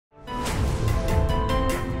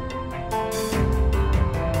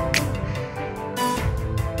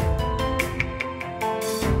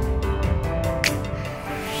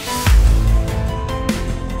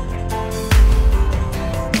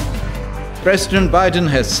President Biden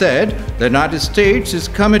has said the United States is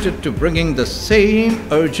committed to bringing the same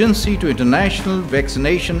urgency to international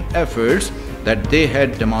vaccination efforts that they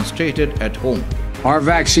had demonstrated at home. Our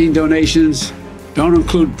vaccine donations don't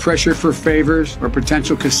include pressure for favors or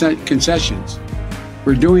potential concessions.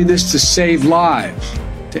 We're doing this to save lives,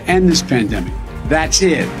 to end this pandemic. That's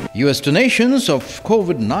it. U.S. donations of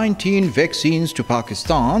COVID-19 vaccines to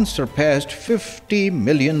Pakistan surpassed 50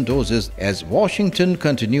 million doses as Washington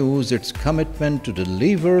continues its commitment to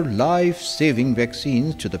deliver life-saving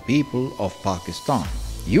vaccines to the people of Pakistan.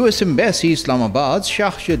 U.S. Embassy Islamabad's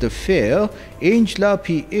Chargé Aggeler, Angela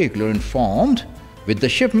P. Aggeler informed, with the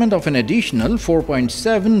shipment of an additional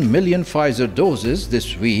 4.7 million Pfizer doses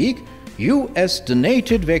this week, U.S.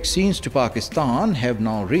 donated vaccines to Pakistan have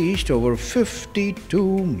now reached over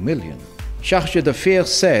 52 million. Chargé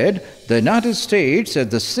d'Affaires said the United States, as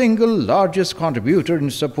the single largest contributor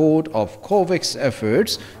in support of COVAX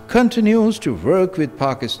efforts, continues to work with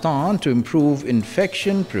Pakistan to improve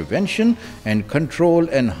infection prevention and control,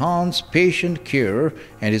 enhance patient care,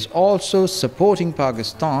 and is also supporting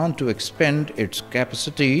Pakistan to expand its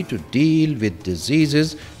capacity to deal with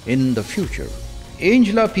diseases in the future.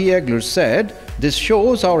 Angela P. Aggeler said, "This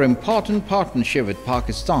shows our important partnership with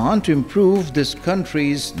Pakistan to improve this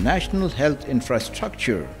country's national health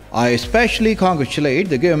infrastructure. I especially congratulate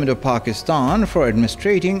the government of Pakistan for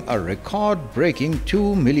administering a record-breaking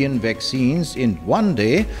 2 million vaccines in one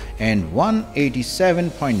day and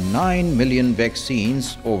 187.9 million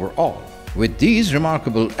vaccines overall. With these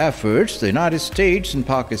remarkable efforts, the United States and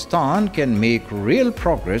Pakistan can make real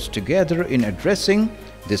progress together in addressing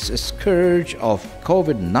this scourge of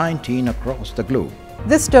COVID-19 across the globe."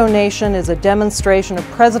 This donation is a demonstration of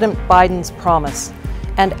President Biden's promise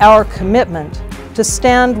and our commitment to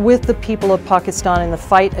stand with the people of Pakistan in the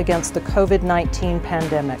fight against the COVID-19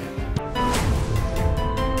 pandemic.